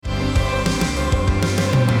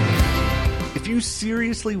you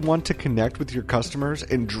seriously want to connect with your customers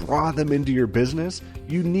and draw them into your business,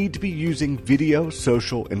 you need to be using video,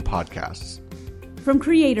 social, and podcasts. From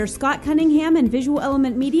creator Scott Cunningham and Visual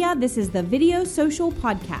Element Media, this is the Video Social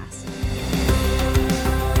Podcast.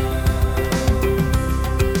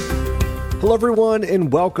 Hello, everyone,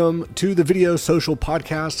 and welcome to the Video Social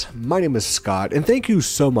Podcast. My name is Scott, and thank you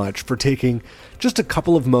so much for taking just a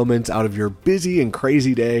couple of moments out of your busy and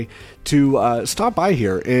crazy day to stop by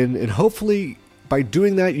here. And hopefully, by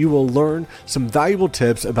doing that, you will learn some valuable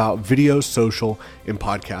tips about video, social, and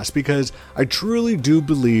podcasts, because I truly do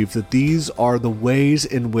believe that these are the ways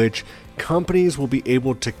in which companies will be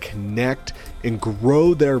able to connect and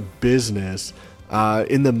grow their business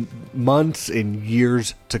in the months and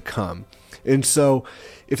years to come. And so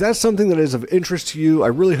if that's something that is of interest to you, I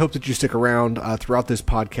really hope that you stick around throughout this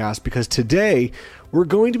podcast, because today we're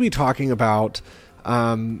going to be talking about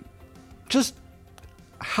just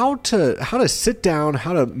how to sit down,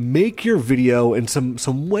 how to make your video, and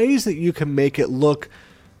some ways that you can make it look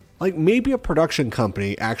like maybe a production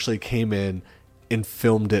company actually came in and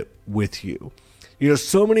filmed it with you. You know,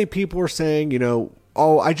 so many people are saying,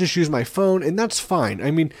 oh, I just use my phone, and that's fine.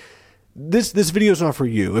 I mean, this video is not for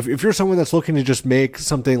you. If you're someone that's looking to just make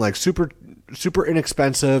something like super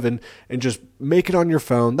inexpensive and just make it on your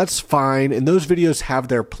phone, that's fine. And those videos have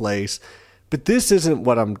their place. But this isn't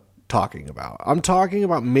what I'm talking about. I'm talking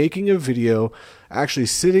about making a video, actually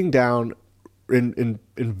sitting down and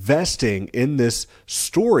investing in this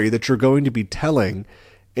story that you're going to be telling,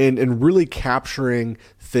 and really capturing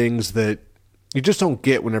things that you just don't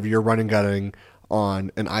get whenever you're running gunning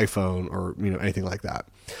on an iPhone or anything like that.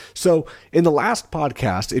 So in the last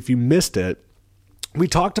podcast, if you missed it, we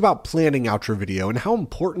talked about planning out your video and how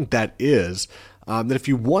important that is. That if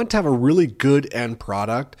you want to have a really good end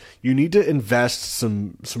product, you need to invest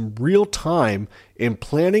some real time in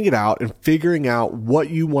planning it out and figuring out what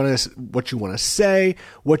you want to say,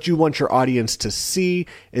 what you want your audience to see,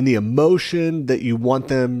 and the emotion that you want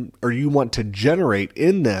them, or you want to generate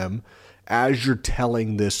in them as you're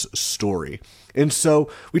telling this story. And so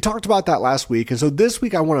we talked about that last week. And so this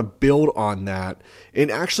week I want to build on that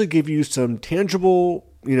and actually give you some tangible,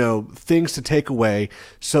 things to take away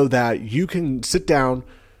so that you can sit down,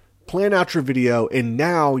 plan out your video, and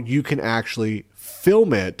now you can actually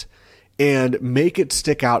film it and make it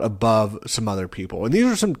stick out above some other people. And these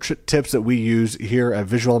are some tips that we use here at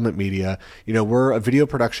Visual Element Media. We're a video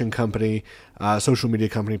production company, social media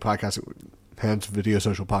company, podcast, hence Video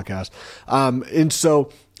Social Podcast. And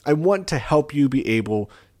so I want to help you be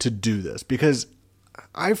able to do this, because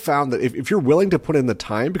I've found that if you're willing to put in the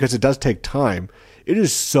time, because it does take time, it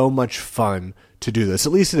is so much fun to do this.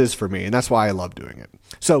 At least it is for me, and that's why I love doing it.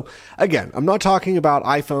 So again, I'm not talking about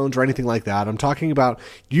iPhones or anything like that. I'm talking about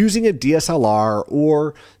using a DSLR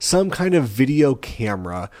or some kind of video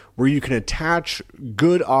camera where you can attach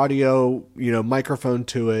good audio, microphone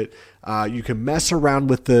to it. You can mess around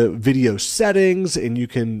with the video settings, and you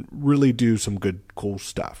can really do some good, cool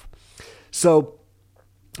stuff. So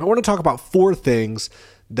I want to talk about 4 things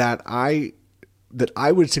that I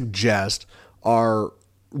would suggest are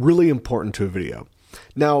really important to a video.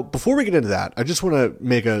 Now, before we get into that, I just want to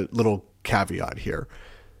make a little caveat here.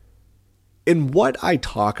 In what I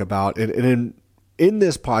talk about, and in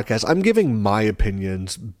this podcast, I'm giving my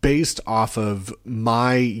opinions based off of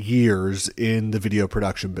my years in the video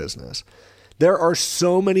production business. There are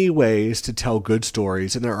so many ways to tell good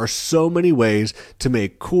stories, and there are so many ways to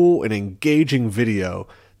make cool and engaging video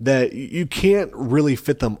that you can't really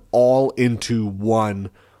fit them all into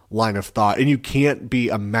one line of thought, and you can't be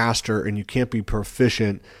a master and you can't be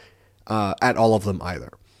proficient at all of them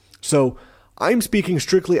either. So I'm speaking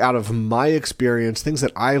strictly out of my experience, things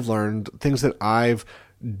that I've learned, things that I've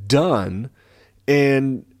done,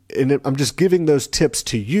 and I'm just giving those tips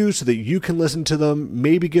to you so that you can listen to them,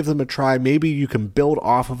 maybe give them a try, maybe you can build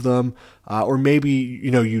off of them, or maybe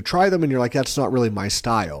you try them and you're like, that's not really my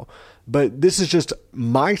style. But this is just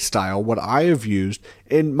my style, what I have used.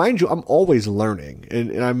 And mind you, I'm always learning,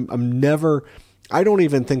 and I don't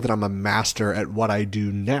even think that I'm a master at what I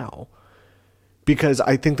do now, because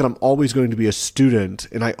I think that I'm always going to be a student,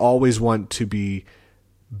 and I always want to be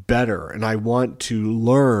better, and I want to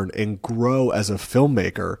learn and grow as a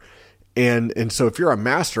filmmaker. And so if you're a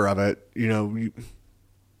master of it, you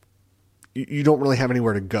don't really have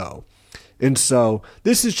anywhere to go. And so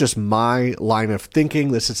this is just my line of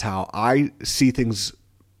thinking. This is how I see things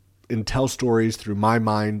and tell stories through my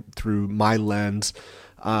mind, through my lens.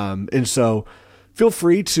 And so feel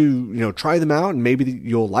free to, try them out, and maybe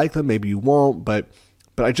you'll like them, maybe you won't. But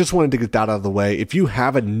But I just wanted to get that out of the way. If you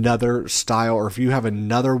have another style or if you have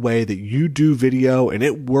another way that you do video and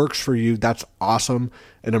it works for you, that's awesome.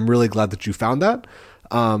 And I'm really glad that you found that.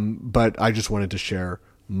 But I just wanted to share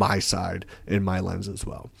my side and my lens as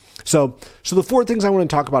well. So the 4 things I want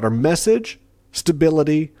to talk about are message,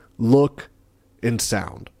 stability, look, and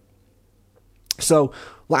sound. So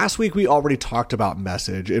last week we already talked about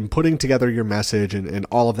message and putting together your message and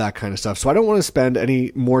all of that kind of stuff. So I don't want to spend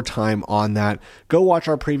any more time on that. Go watch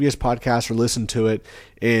our previous podcast or listen to it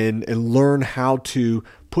and learn how to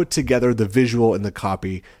put together the visual and the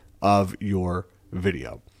copy of your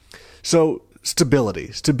video. So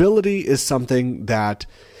stability. Stability is something that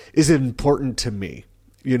is important to me.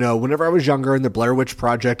 You know, whenever I was younger and the Blair Witch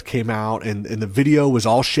Project came out and the video was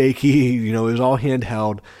all shaky, you know, it was all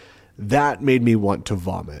handheld, that made me want to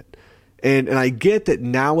vomit. And I get that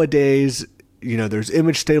nowadays, you know, there's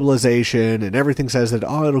image stabilization and everything says that,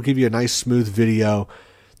 oh, it'll give you a nice smooth video.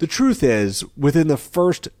 The truth is, within the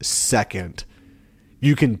first second,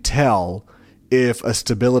 you can tell if a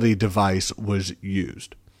stability device was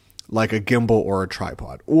used, like a gimbal or a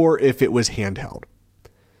tripod, or if it was handheld.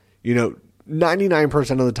 You know,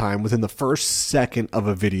 99% of the time, within the first second of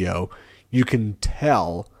a video, you can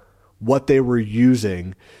tell what they were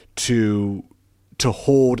using to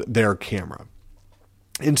hold their camera.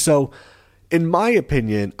 And so, in my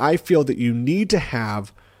opinion, I feel that you need to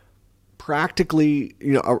have practically,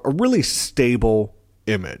 you know, a really stable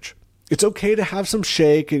image. It's okay to have some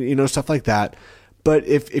shake and, you know, stuff like that. But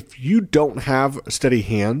if you don't have steady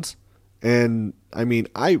hands, and I mean,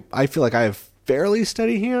 I feel like I have fairly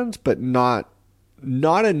steady hands, but not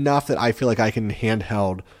enough that I feel like I can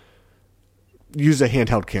use a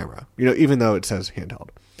handheld camera, you know, even though it says handheld.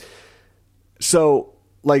 So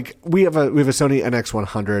like we have a Sony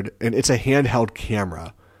NX100 and it's a handheld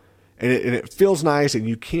camera and it feels nice and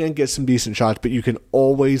you can get some decent shots, but you can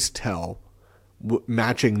always tell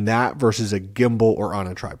matching that versus a gimbal or on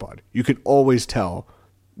a tripod. You can always tell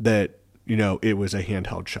that, you know, it was a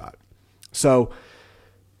handheld shot. So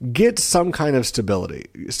get some kind of stability,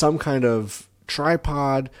 some kind of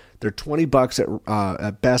tripod. They're $20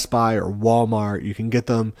 at Best Buy or Walmart. You can get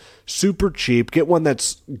them super cheap. Get one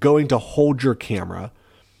that's going to hold your camera.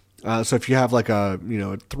 So if you have like a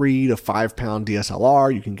 3 to 5 pound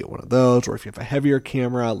DSLR, you can get one of those. Or if you have a heavier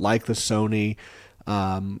camera like the Sony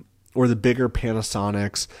or the bigger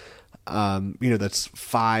Panasonics, that's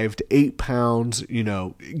 5 to 8 pounds. You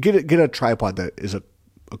know, get a tripod that is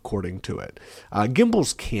according to it.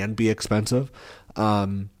 Gimbals can be expensive.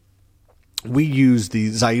 We use the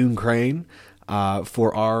Zhiyun crane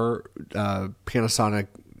for our Panasonic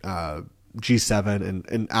G7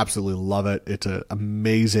 and absolutely love it. It's an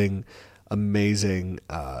amazing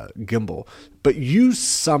gimbal. But use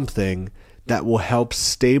something that will help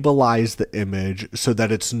stabilize the image so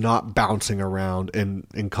that it's not bouncing around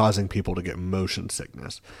and causing people to get motion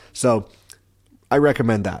sickness. So I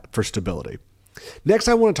recommend that for stability. Next,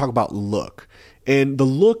 I want to talk about look. And the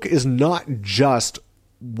look is not just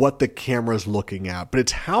what the camera is looking at, but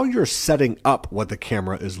it's how you're setting up what the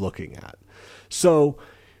camera is looking at. So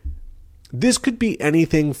this could be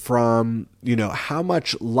anything from, you know, how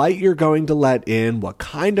much light you're going to let in, what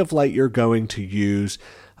kind of light you're going to use.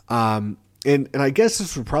 And I guess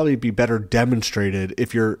this would probably be better demonstrated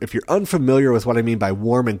if you're unfamiliar with what I mean by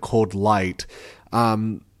warm and cold light.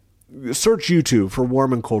 Search YouTube for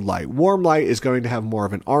warm and cold light. Warm light is going to have more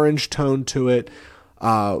of an orange tone to it.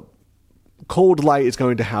 Cold light is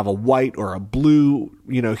going to have a white or a blue,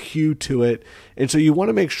 hue to it. And so you want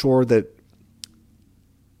to make sure that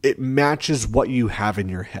it matches what you have in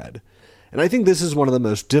your head. And I think this is one of the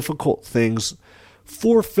most difficult things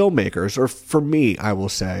for filmmakers, or for me, I will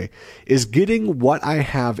say, is getting what I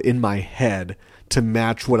have in my head to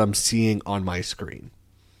match what I'm seeing on my screen.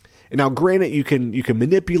 And now, granted, you can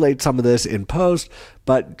manipulate some of this in post,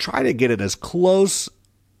 but try to get it as close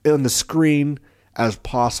on the screen as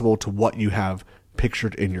possible to what you have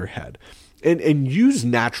pictured in your head. And use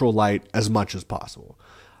natural light as much as possible.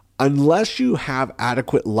 Unless you have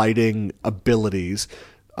adequate lighting abilities,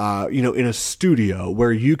 in a studio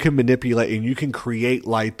where you can manipulate and you can create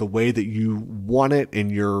light the way that you want it and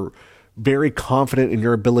you're very confident in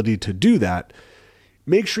your ability to do that,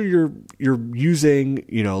 make sure you're using,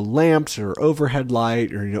 lamps or overhead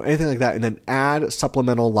light or, anything like that, and then add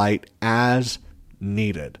supplemental light as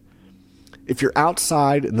needed. If you're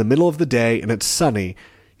outside in the middle of the day and it's sunny,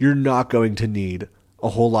 you're not going to need a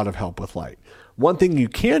whole lot of help with light. One thing you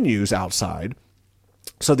can use outside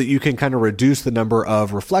so that you can kind of reduce the number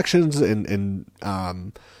of reflections and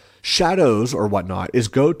shadows or whatnot is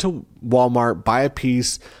go to Walmart, buy a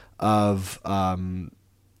piece of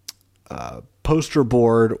poster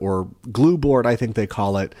board or glue board, I think they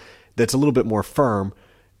call it, that's a little bit more firm.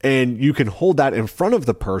 And you can hold that in front of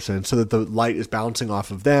the person so that the light is bouncing off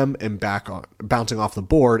of them and bouncing off the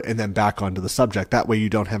board and then back onto the subject. That way you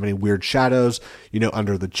don't have any weird shadows,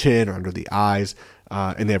 under the chin or under the eyes,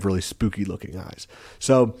 and they have really spooky looking eyes.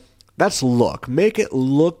 So that's look. Make it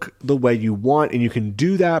look the way you want, and you can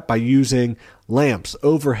do that by using lamps,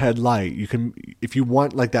 overhead light. You can, if you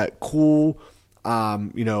want like that cool,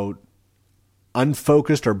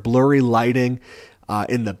 unfocused or blurry lighting,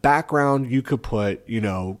 in the background, you could put,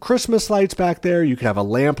 Christmas lights back there. You could have a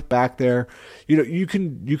lamp back there. You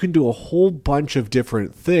can do a whole bunch of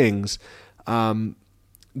different things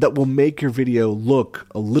that will make your video look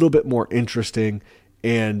a little bit more interesting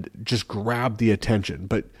and just grab the attention.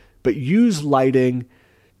 But use lighting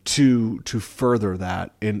to further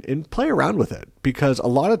that and play around with it, because a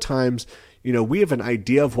lot of times, we have an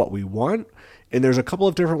idea of what we want, and there's a couple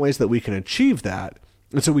of different ways that we can achieve that.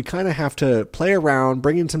 And so we kind of have to play around,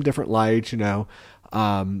 bring in some different lights, in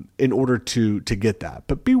order to get that.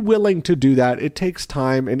 But be willing to do that. It takes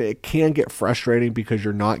time, and it can get frustrating because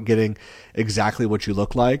you're not getting exactly what you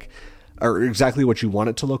look like or exactly what you want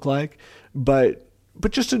it to look like. But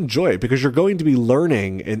just enjoy it, because you're going to be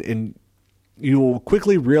learning, and you will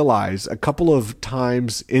quickly realize a couple of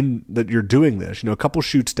times in that you're doing this, a couple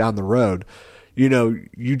shoots down the road,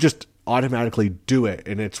 you just automatically do it,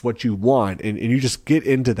 and it's what you want, and you just get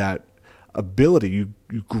into that ability. You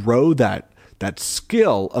grow that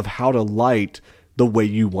skill of how to light the way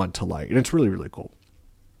you want to light, and it's really, really cool.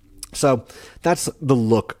 So that's the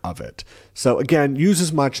look of it. So again, use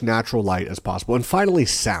as much natural light as possible. And finally,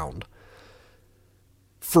 sound.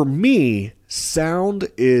 For me, sound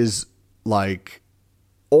is like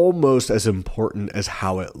almost as important as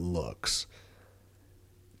how it looks.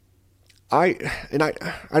 I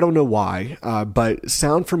don't know why, but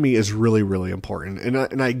sound for me is really, really important.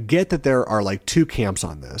 And I get that there are like two camps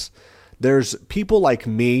on this. There's people like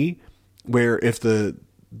me where if the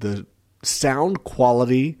sound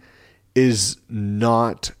quality is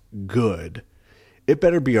not good, it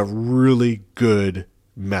better be a really good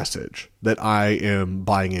message that I am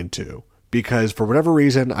buying into. Because for whatever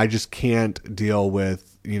reason, I just can't deal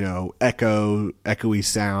with, echoey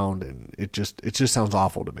sound, and it just sounds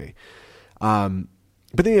awful to me.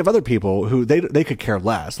 But then you have other people who they could care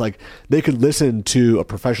less. Like, they could listen to a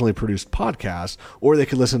professionally produced podcast, or they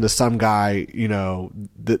could listen to some guy,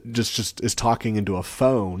 that just is talking into a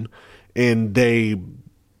phone, and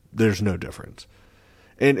there's no difference.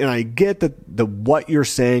 And I get that what you're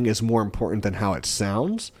saying is more important than how it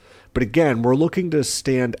sounds. But again, we're looking to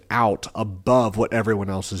stand out above what everyone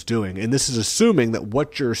else is doing. And this is assuming that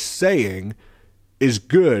what you're saying is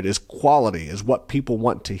good, is quality, is what people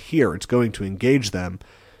want to hear. It's going to engage them.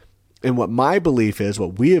 And what my belief is,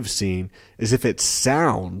 what we have seen, is if it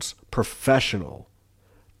sounds professional,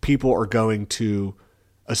 people are going to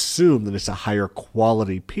assume that it's a higher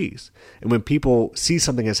quality piece. And when people see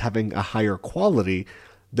something as having a higher quality,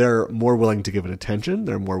 they're more willing to give it attention.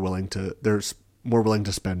 They're more willing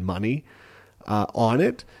to spend money on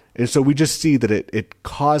it. And so we just see that it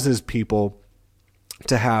causes people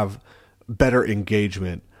to have better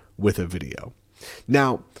engagement with a video.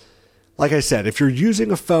 Now, like I said, if you're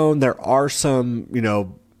using a phone, there are some,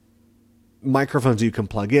 microphones you can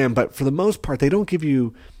plug in, but for the most part, they don't give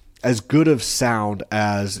you as good of sound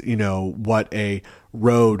as, what a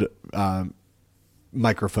Rode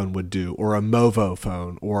microphone would do, or a Movo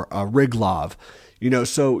phone, or a Riglov.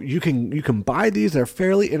 So you can buy these. They're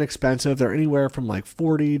fairly inexpensive. They're anywhere from like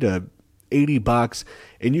 $40 to $80,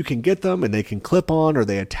 and you can get them, and they can clip on, or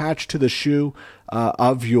they attach to the shoe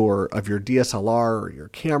of your DSLR or your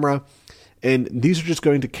camera. And these are just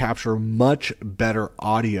going to capture much better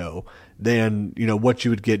audio than what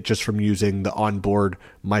you would get just from using the onboard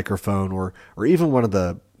microphone, or even one of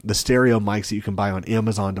the stereo mics that you can buy on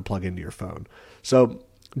Amazon to plug into your phone. So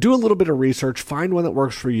do a little bit of research, find one that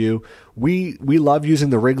works for you. We love using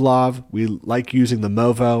the Riglov. We like using the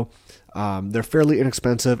Movo. They're fairly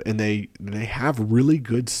inexpensive, and they have really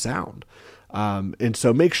good sound. And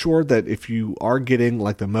so make sure that if you are getting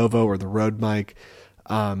like the Movo or the Rode mic,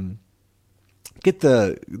 get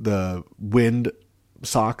the wind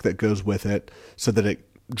sock that goes with it so that it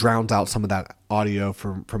drowns out some of that audio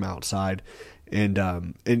from outside. And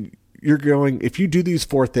if you do these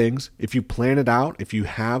 4 things, if you plan it out, if you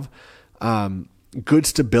have good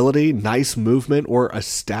stability, nice movement, or a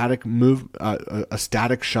static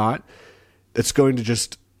shot, it's going to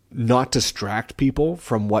just not distract people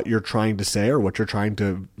from what you're trying to say or what you're trying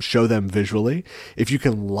to show them visually. If you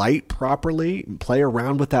can light properly, play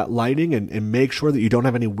around with that lighting and make sure that you don't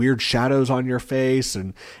have any weird shadows on your face,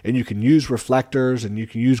 and you can use reflectors, and you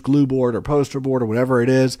can use glue board or poster board or whatever it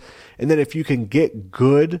is. And then if you can get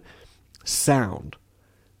good sound,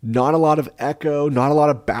 not a lot of echo, not a lot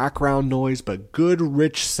of background noise, but good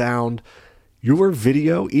rich sound, your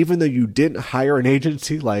video, even though you didn't hire an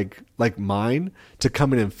agency like mine to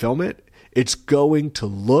come in and film it, it's going to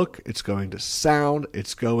look, it's going to sound,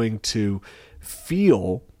 it's going to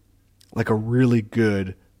feel like a really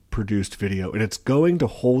good produced video, and it's going to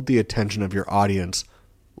hold the attention of your audience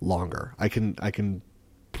longer. I can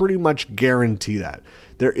pretty much guarantee that.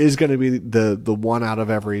 There is going to be the one out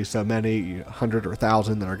of every so many 100 or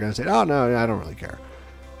 1,000 that are going to say, oh no, I don't really care.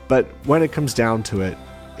 But when it comes down to it,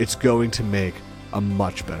 it's going to make a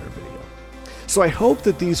much better video. So I hope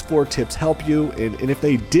that these 4 tips help you, and if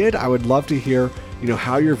they did, I would love to hear,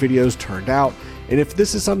 how your videos turned out. And if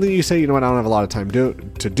this is something you say, I don't have a lot of time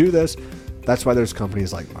to do this, that's why there's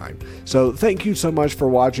companies like mine. So thank you so much for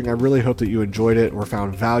watching. I really hope that you enjoyed it or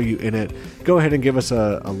found value in it. Go ahead and give us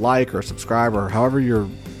a like or a subscribe, or however you're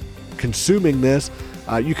consuming this.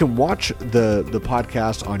 You can watch the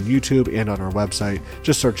podcast on YouTube and on our website.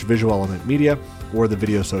 Just search Visual Element Media or the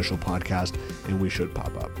Video Social Podcast, and we should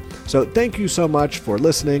pop up. So thank you so much for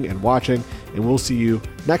listening and watching, and we'll see you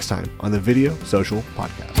next time on the Video Social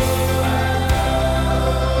Podcast.